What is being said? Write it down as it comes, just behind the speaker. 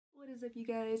is up, you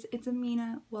guys? It's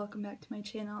Amina. Welcome back to my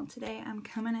channel. Today I'm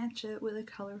coming at you with a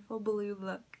colorful blue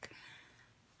look.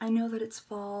 I know that it's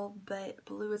fall, but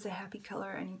blue is a happy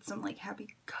color. I need some like happy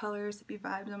colors, happy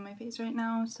vibes on my face right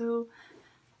now, so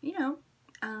you know,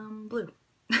 blue.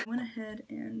 I went ahead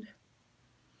and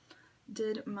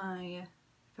did my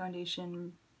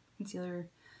foundation, concealer,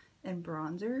 and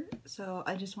bronzer, so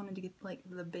I just wanted to get like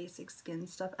the basic skin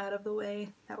stuff out of the way.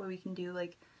 That way we can do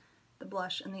like the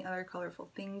blush and the other colorful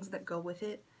things that go with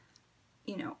it,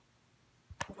 you know,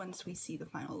 once we see the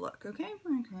final look, okay?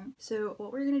 Okay. So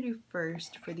what we're gonna do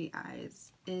first for the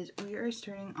eyes is we are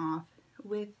starting off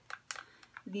with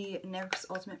the NYX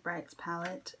Ultimate Brights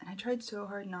palette, and I tried so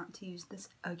hard not to use this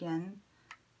again,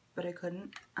 but I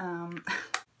couldn't. I'm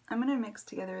gonna mix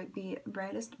together the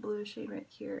brightest blue shade right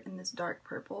here and this dark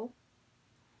purple,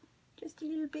 just a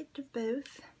little bit of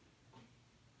both,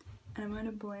 and I'm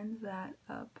gonna blend that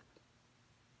up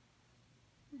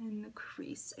in the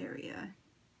crease area.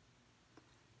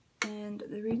 And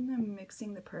the reason I'm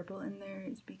mixing the purple in there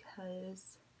is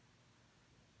because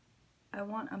I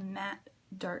want a matte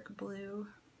dark blue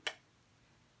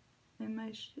in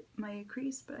my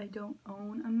crease, but I don't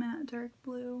own a matte dark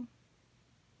blue,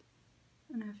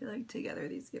 and I feel like together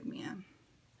these give me a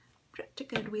pretty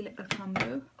good wee little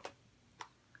combo. I'm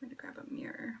going to grab a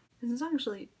mirror. This is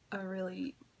actually a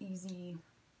really easy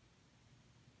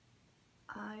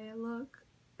eye look.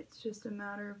 It's just a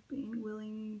matter of being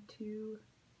willing to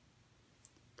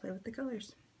play with the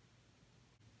colors.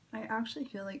 I actually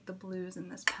feel like the blues in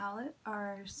this palette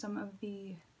are some of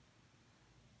the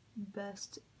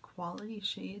best quality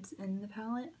shades in the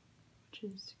palette, which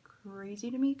is crazy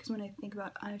to me because when I think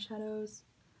about eyeshadows,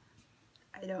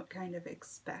 I don't kind of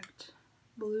expect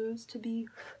blues to be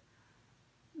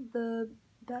the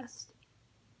best.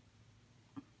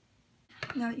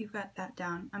 Now that you've got that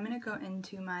down, I'm going to go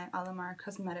into my Alamar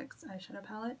Cosmetics eyeshadow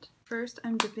palette. First,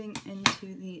 I'm dipping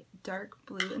into the dark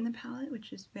blue in the palette,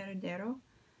 which is Verdadero,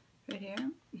 right here.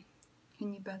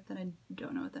 Can you bet that I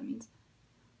don't know what that means?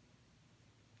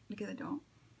 Because I don't.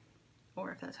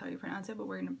 Or if that's how you pronounce it, but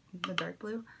we're going to the dark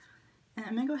blue. And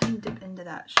I'm going to go ahead and dip into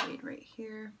that shade right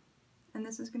here. And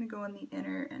this is going to go in the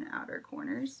inner and outer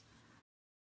corners.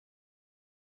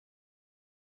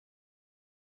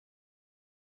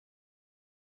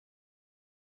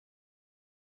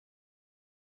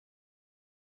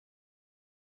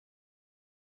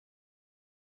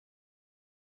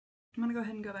 I'm gonna go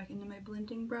ahead and go back into my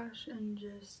blending brush and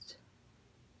just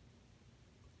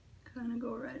kind of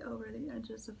go right over the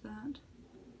edges of that.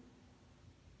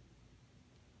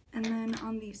 And then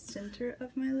on the center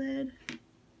of my lid,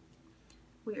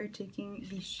 we are taking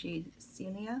the shade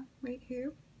Celia right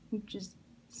here, which is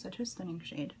such a stunning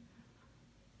shade.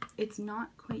 It's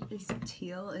not quite as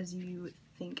teal as you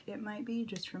think it might be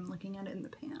just from looking at it in the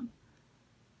pan.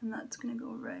 And that's gonna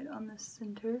go right on the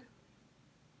center.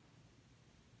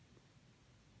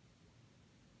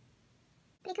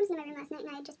 But he comes into my room last night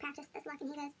and I just practiced this look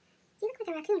and he goes, "You look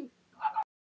like a raccoon."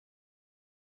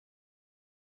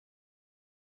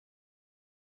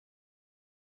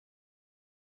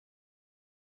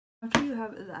 After you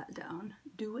have that down,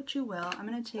 do what you will. I'm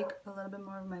going to take a little bit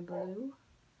more of my blue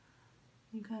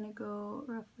and kind of go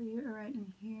roughly right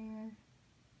in here,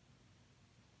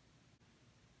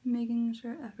 making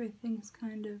sure everything's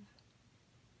kind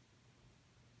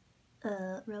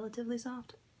of relatively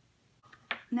soft.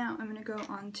 Now I'm going to go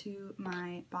onto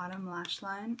my bottom lash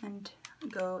line and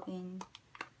go in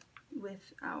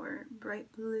with our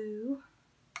bright blue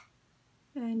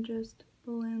and just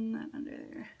blend that under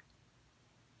there.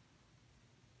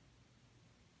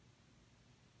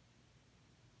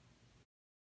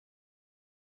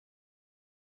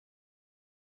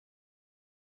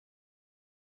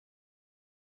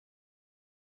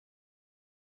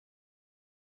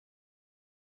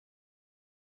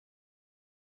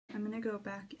 I'm going to go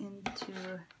back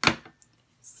into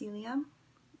Celia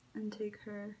and take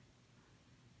her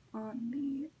on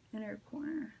the inner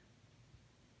corner.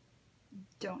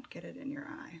 Don't get it in your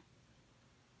eye.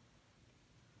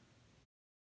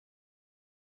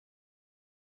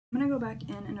 I'm going to go back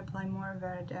in and apply more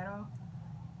Verdadero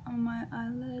on my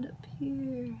eyelid up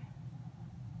here.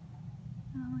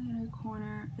 On the inner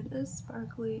corner. It is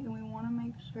sparkly and we want to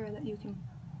make sure that you can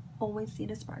always see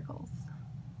the sparkles.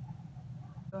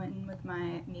 Go in with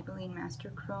my Maybelline Master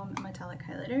Chrome Metallic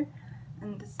Highlighter,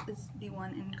 and this is the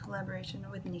one in collaboration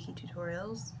with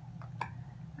NikkieTutorials.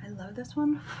 I love this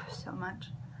one so much.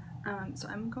 So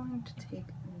I'm going to take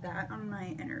that on my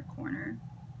inner corner,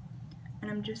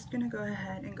 and I'm just going to go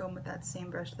ahead and go with that same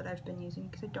brush that I've been using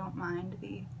because I don't mind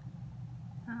the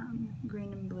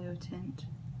green and blue tint.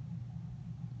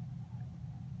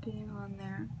 being on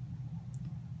there.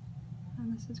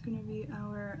 And this is going to be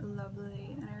our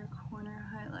lovely inner corner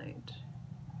highlight.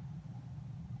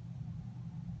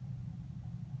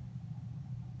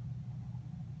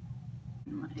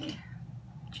 My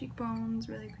cheekbones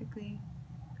really quickly.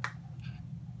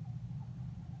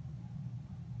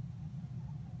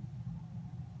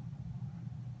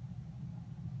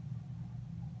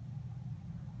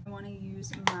 I want to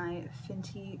use my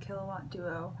Fenty Killowatt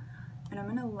Duo, and I'm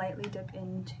going to lightly dip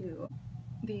into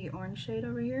the orange shade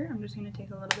over here. I'm just going to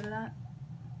take a little bit of that.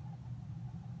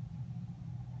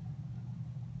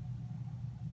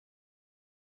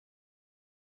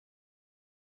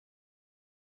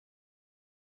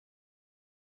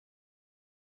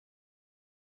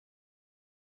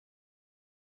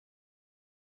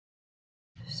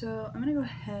 So I'm going to go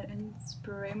ahead and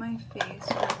spray my face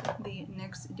with the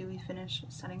NYX Dewy Finish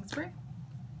Setting Spray.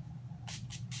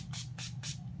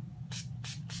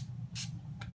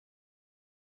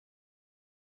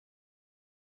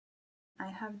 I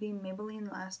have the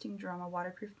Maybelline Lasting Drama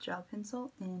Waterproof Gel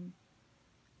Pencil in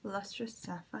Lustrous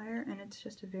Sapphire, and it's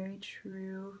just a very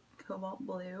true cobalt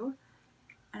blue.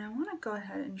 And I want to go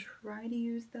ahead and try to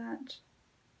use that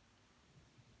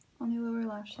on the lower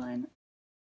lash line.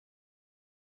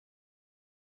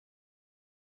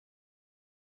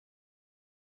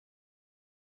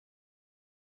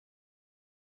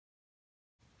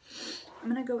 I'm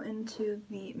going to go into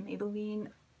the Maybelline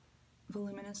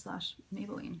Voluminous Lash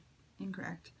Maybelline.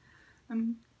 Incorrect.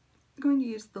 I'm going to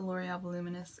use the L'Oreal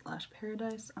Voluminous Lash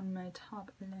Paradise on my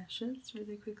top lashes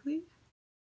really quickly.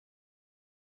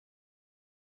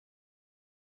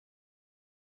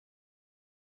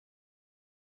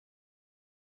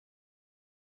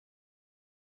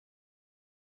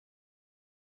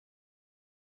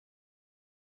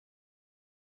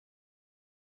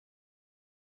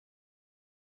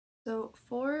 So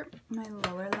for my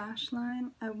lower lash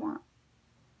line, I want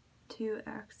to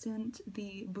accent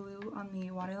the blue on the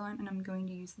waterline, and I'm going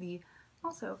to use the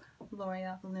also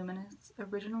L'Oreal Voluminous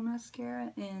Original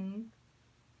Mascara in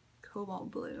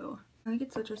Cobalt Blue. I think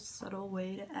it's such a subtle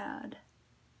way to add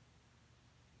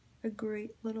a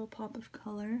great little pop of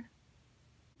color.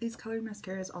 These colored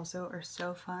mascaras also are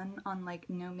so fun on like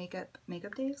no makeup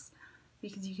days,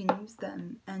 because you can use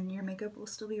them and your makeup will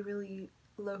still be really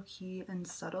low-key and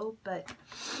subtle, but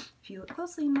if you look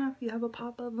closely enough, you have a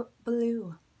pop of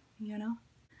blue, you know?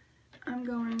 I'm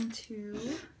going to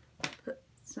put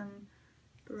some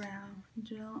brow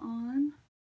gel on.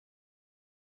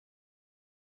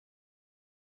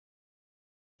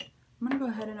 I'm going to go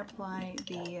ahead and apply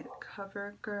the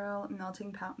Covergirl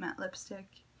Melting Pout Matte Lipstick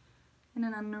in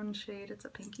an unknown shade. It's a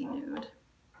pinky nude.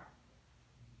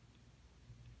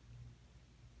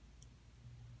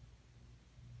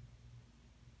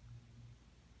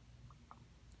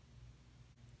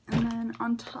 And then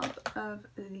on top of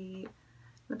the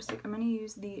lipstick, I'm going to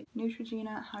use the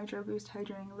Neutrogena Hydroboost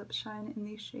Hydrating Lip Shine in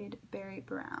the shade Berry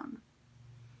Brown.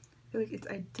 I feel like it's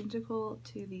identical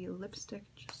to the lipstick,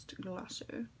 just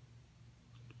glossier.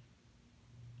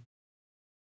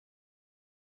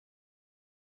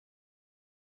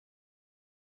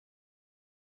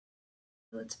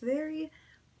 Well, it's very,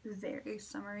 very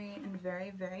summery and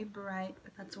very, very bright,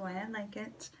 but that's why I like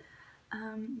it.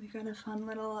 We've got a fun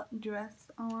little dress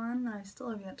on that I still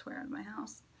have yet to wear out of my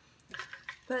house.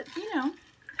 But, you know,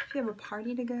 if you have a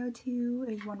party to go to,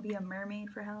 if you want to be a mermaid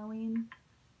for Halloween,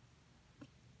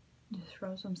 just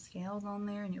throw some scales on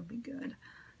there and you'll be good.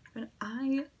 But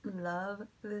I love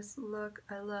this look.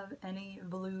 I love any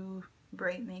blue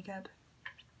bright makeup.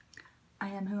 I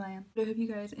am who I am. I hope you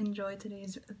guys enjoyed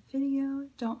today's video.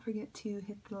 Don't forget to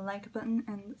hit the like button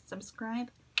and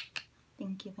subscribe.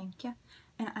 Thank you, thank you.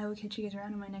 And I will catch you guys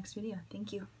around in my next video.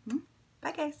 Thank you.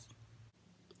 Bye, guys.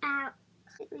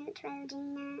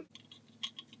 Neutrogena.